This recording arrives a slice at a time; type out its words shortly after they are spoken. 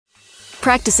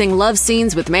Practicing love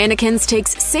scenes with mannequins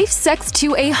takes safe sex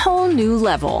to a whole new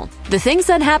level. The things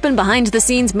that happen behind the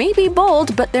scenes may be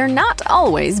bold, but they're not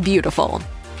always beautiful.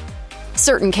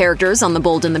 Certain characters on The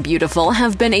Bold and the Beautiful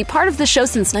have been a part of the show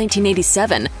since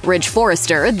 1987. Ridge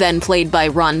Forrester, then played by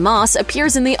Ron Moss,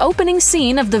 appears in the opening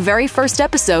scene of the very first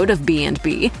episode of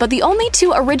B&B, but the only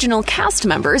two original cast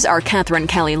members are Katherine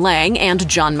Kelly Lang and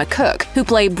John McCook, who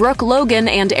play Brooke Logan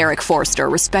and Eric Forster,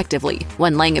 respectively.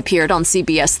 When Lang appeared on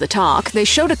CBS The Talk, they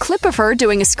showed a clip of her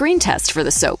doing a screen test for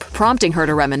the soap, prompting her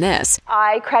to reminisce.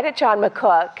 I credit John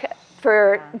McCook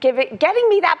for getting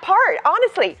me that part,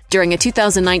 honestly. During a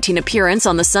 2019 appearance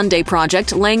on The Sunday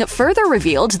Project, Lang further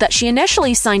revealed that she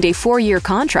initially signed a 4-year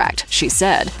contract. She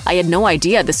said, "I had no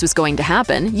idea this was going to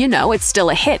happen. You know, it's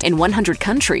still a hit in 100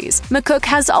 countries." McCook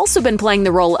has also been playing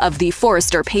the role of the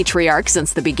Forrester patriarch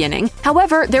since the beginning.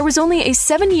 However, there was only a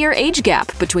 7-year age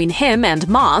gap between him and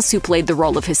Moss, who played the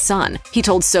role of his son. He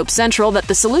told Soap Central that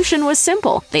the solution was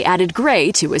simple. They added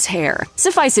gray to his hair.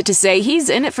 Suffice it to say,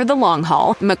 he's in it for the long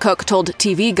haul. McCook told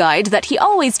TV Guide that he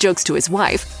always jokes to his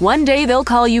wife, "One day they'll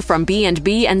call you from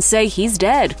B&B and say he's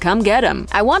dead. Come get him.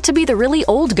 I want to be the really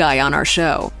old guy on our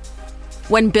show."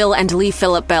 When Bill and Lee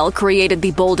Phillip Bell created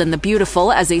The Bold and the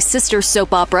Beautiful as a sister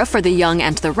soap opera for the young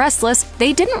and the restless,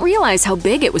 they didn't realize how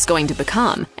big it was going to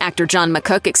become. Actor John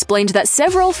McCook explained that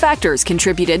several factors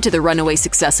contributed to the runaway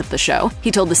success of the show. He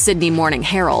told the Sydney Morning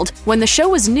Herald, "When the show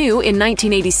was new in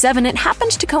 1987, it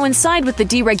happened to coincide with the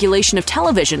deregulation of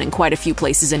television in quite a few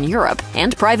places in Europe,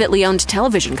 and privately owned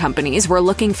television companies were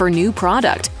looking for new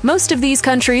product. Most of these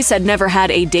countries had never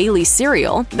had a daily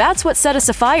serial. That's what set us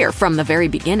afire from the very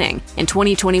beginning." In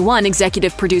 2021,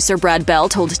 executive producer Brad Bell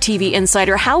told TV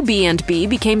Insider how B&B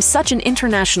became such an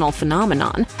international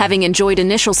phenomenon. Having enjoyed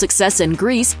initial success in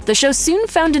Greece, the show soon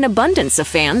found an abundance of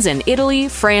fans in Italy,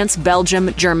 France,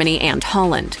 Belgium, Germany, and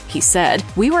Holland. He said,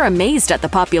 "We were amazed at the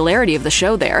popularity of the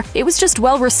show there. It was just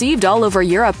well received all over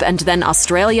Europe and then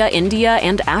Australia, India,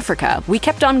 and Africa. We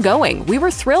kept on going. We were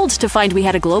thrilled to find we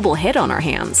had a global hit on our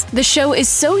hands." The show is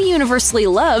so universally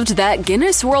loved that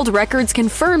Guinness World Records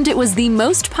confirmed it was the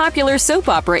most popular soap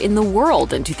opera in the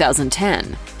world in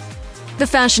 2010. The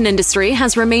fashion industry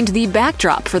has remained the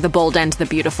backdrop for The Bold and the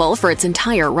Beautiful for its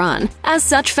entire run. As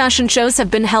such, fashion shows have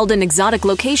been held in exotic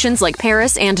locations like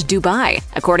Paris and Dubai.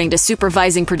 According to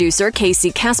supervising producer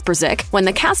Casey Kasperzik, when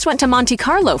the cast went to Monte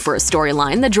Carlo for a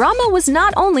storyline, the drama was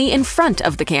not only in front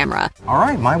of the camera. "All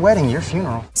right, my wedding, your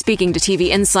funeral." Speaking to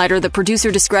TV Insider, the producer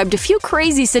described a few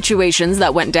crazy situations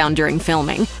that went down during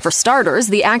filming. For starters,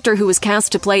 the actor who was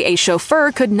cast to play a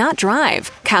chauffeur could not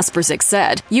drive. Kasperzik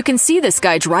said, "You can see this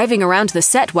guy driving around the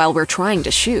set while we're trying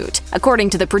to shoot." According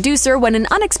to the producer, when an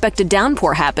unexpected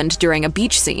downpour happened during a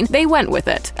beach scene, they went with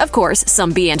it. Of course,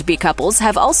 some B&B couples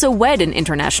have also wed in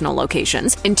international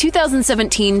locations. In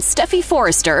 2017, Steffi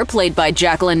Forrester, played by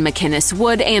Jacqueline McInnes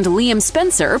Wood, and Liam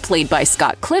Spencer, played by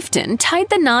Scott Clifton, tied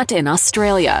the knot in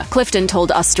Australia. Clifton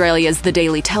told Australia's The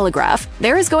Daily Telegraph,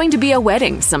 "There is going to be a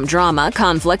wedding, some drama,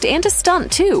 conflict, and a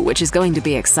stunt too, which is going to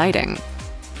be exciting."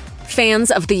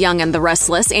 Fans of The Young and the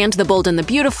Restless and The Bold and the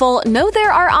Beautiful know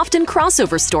there are often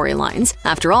crossover storylines.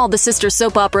 After all, the sister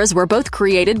soap operas were both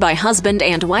created by husband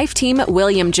and wife team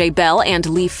William J. Bell and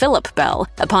Lee Phillip Bell.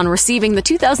 Upon receiving the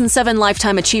 2007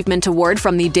 Lifetime Achievement Award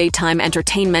from the Daytime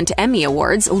Entertainment Emmy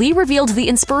Awards, Lee revealed the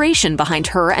inspiration behind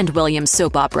her and William's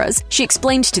soap operas. She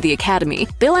explained to the Academy,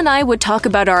 "Bill and I would talk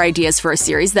about our ideas for a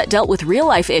series that dealt with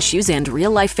real-life issues and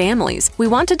real-life families. We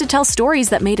wanted to tell stories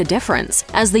that made a difference."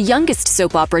 As the youngest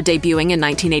soap opera debuting in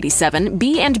 1987,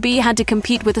 B&B had to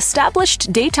compete with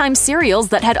established daytime serials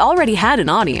that had already had an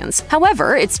audience.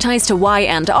 However, its ties to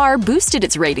Y&R boosted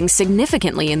its ratings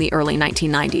significantly in the early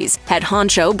 1990s. Head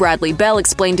honcho Bradley Bell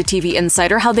explained to TV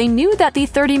Insider how they knew that the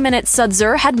 30-minute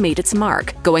Sudzer had made its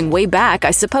mark. "Going way back,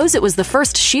 I suppose it was the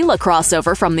first Sheila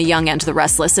crossover from The Young and the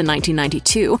Restless in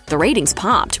 1992. The ratings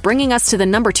popped, bringing us to the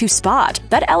 #2 spot.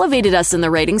 That elevated us in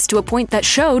the ratings to a point that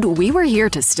showed we were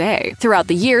here to stay." Throughout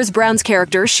the years, Brown's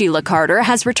character, Sheila Carter,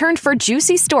 has returned for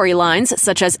juicy storylines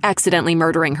such as accidentally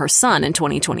murdering her son in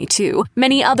 2022.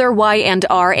 Many other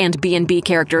Y&R and B&B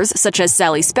characters such as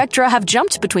Sally Spectra have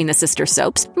jumped between the sister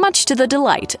soaps, much to the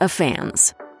delight of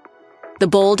fans. The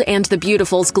Bold and the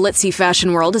Beautiful's glitzy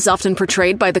fashion world is often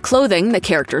portrayed by the clothing the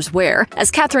characters wear.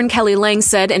 As Katherine Kelly Lang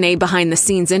said in a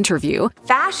behind-the-scenes interview,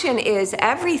 "Fashion is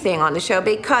everything on the show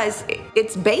because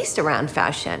it's based around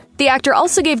fashion." The actor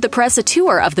also gave the press a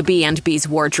tour of the B&B's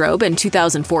wardrobe in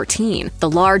 2014. The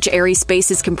large, airy space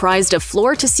is comprised of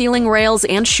floor-to-ceiling rails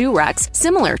and shoe racks,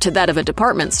 similar to that of a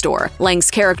department store.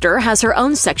 Lang's character has her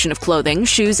own section of clothing,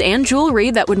 shoes, and jewelry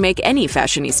that would make any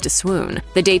fashionista swoon.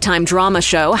 The daytime drama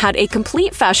show had a complete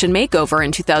complete fashion makeover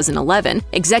in 2011.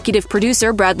 Executive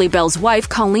producer Bradley Bell's wife,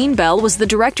 Colleen Bell, was the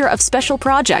director of special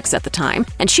projects at the time,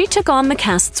 and she took on the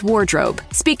cast's wardrobe.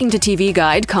 Speaking to TV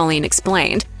Guide, Colleen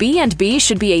explained, B&B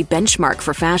should be a benchmark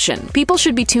for fashion. People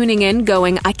should be tuning in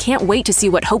going, I can't wait to see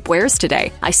what Hope wears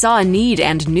today. I saw a need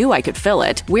and knew I could fill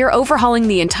it. We're overhauling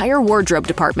the entire wardrobe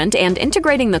department and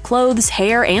integrating the clothes,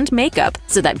 hair, and makeup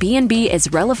so that B&B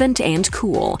is relevant and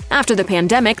cool. After the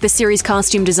pandemic, the series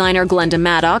costume designer Glenda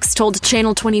Maddox told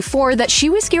Channel 24 that she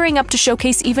was gearing up to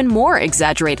showcase even more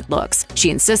exaggerated looks.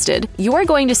 She insisted, "You're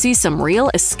going to see some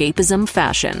real escapism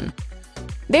fashion."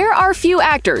 There are few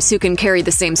actors who can carry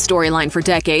the same storyline for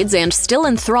decades and still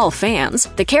enthrall fans.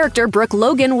 The character Brooke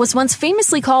Logan was once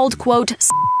famously called, quote,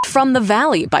 "from the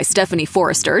Valley" by Stephanie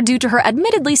Forrester due to her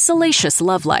admittedly salacious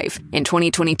love life. In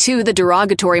 2022, the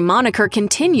derogatory moniker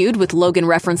continued, with Logan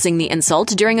referencing the insult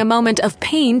during a moment of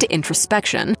pained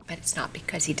introspection. But it's not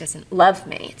because he doesn't love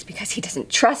me, it's because he doesn't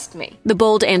trust me. The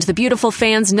Bold and the Beautiful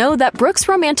fans know that Brooke's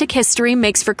romantic history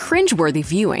makes for cringeworthy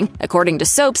viewing. According to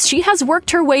soaps, she has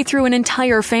worked her way through an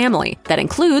entire family. That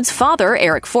includes father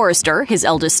Eric Forrester, his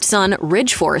eldest son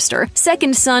Ridge Forrester,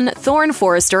 second son Thorne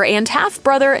Forrester, and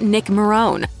half-brother Nick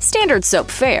Marone. Standard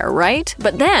soap fare, right?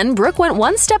 But then Brooke went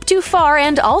one step too far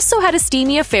and also had a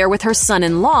steamy affair with her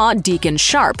son-in-law, Deacon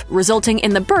Sharp, resulting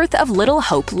in the birth of little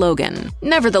Hope Logan.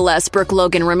 Nevertheless, Brooke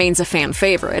Logan remains a fan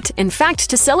favorite. In fact,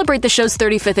 to celebrate the show's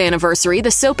 35th anniversary,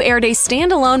 the soap aired a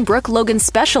standalone Brooke Logan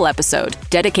special episode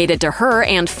dedicated to her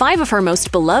and 5 of her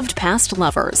most beloved past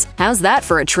lovers. How's that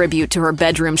for a tribute to her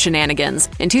bedroom shenanigans?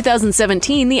 In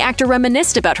 2017, the actor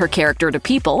reminisced about her character to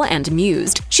People and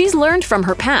mused, "She's learned from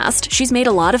her past, she's made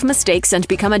a lot of mistakes and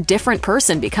become a different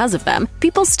person because of them.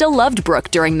 People still loved Brooke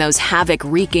during those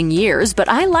havoc-wreaking years, but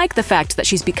I like the fact that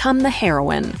she's become the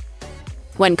heroine."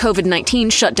 When COVID-19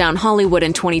 shut down Hollywood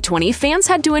in 2020, fans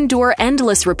had to endure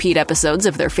endless repeat episodes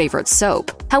of their favorite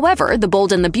soap. However, The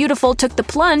Bold and the Beautiful took the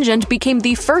plunge and became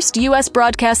the first U.S.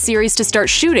 broadcast series to start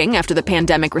shooting after the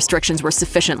pandemic restrictions were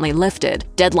sufficiently lifted.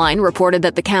 Deadline reported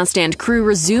that the cast and crew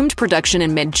resumed production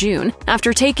in mid-June.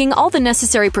 After taking all the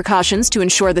necessary precautions to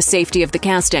ensure the safety of the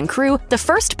cast and crew, the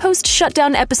first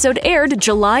post-shutdown episode aired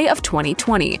July of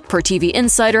 2020. Per TV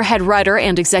Insider head writer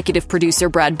and executive producer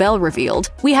Brad Bell revealed,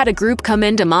 "We had a group come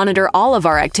in to monitor all of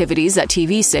our activities at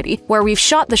TV City, where we've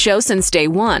shot the show since day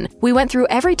one. We went through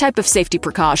every type of safety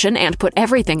precaution and put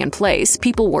everything in place.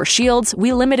 People wore shields,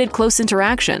 we limited close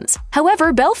interactions."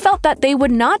 However, Bell felt that they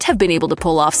would not have been able to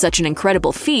pull off such an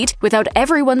incredible feat without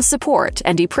everyone's support,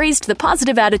 and he praised the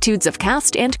positive attitudes of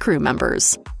cast and crew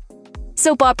members.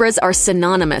 Soap operas are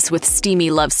synonymous with steamy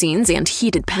love scenes and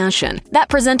heated passion. That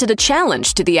presented a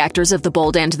challenge to the actors of The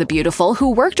Bold and the Beautiful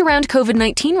who worked around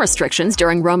COVID-19 restrictions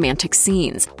during romantic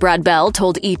scenes. Brad Bell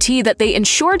told ET that they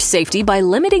ensured safety by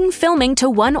limiting filming to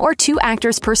 1 or 2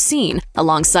 actors per scene,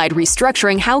 alongside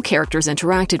restructuring how characters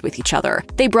interacted with each other.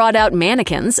 They brought out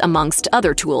mannequins, amongst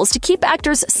other tools, to keep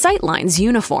actors' sightlines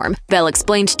uniform. Bell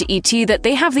explained to ET that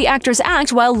they have the actors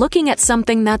act while looking at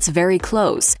something that's very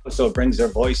close. So it brings their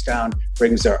voice down,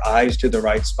 brings their eyes to the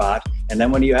right spot, and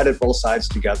then when you edit both sides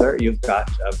together, you've got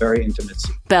a very intimate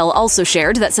scene. Bell also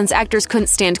shared that since actors couldn't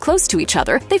stand close to each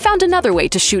other, they found another way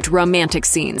to shoot romantic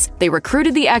scenes. They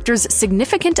recruited the actors'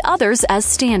 significant others as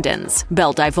stand-ins.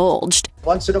 Bell divulged,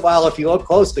 Once in a while, if you look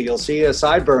closely, you'll see a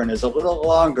sideburn is a little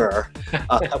longer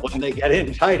when they get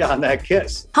in tight on that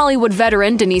kiss. Hollywood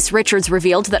veteran Denise Richards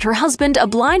revealed that her husband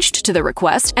obliged to the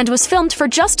request and was filmed for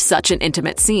just such an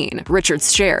intimate scene.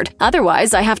 Richards shared,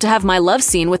 "Otherwise, I have to have my love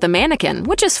scene with a mannequin,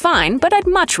 which is fine, but I'd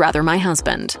much rather my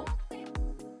husband."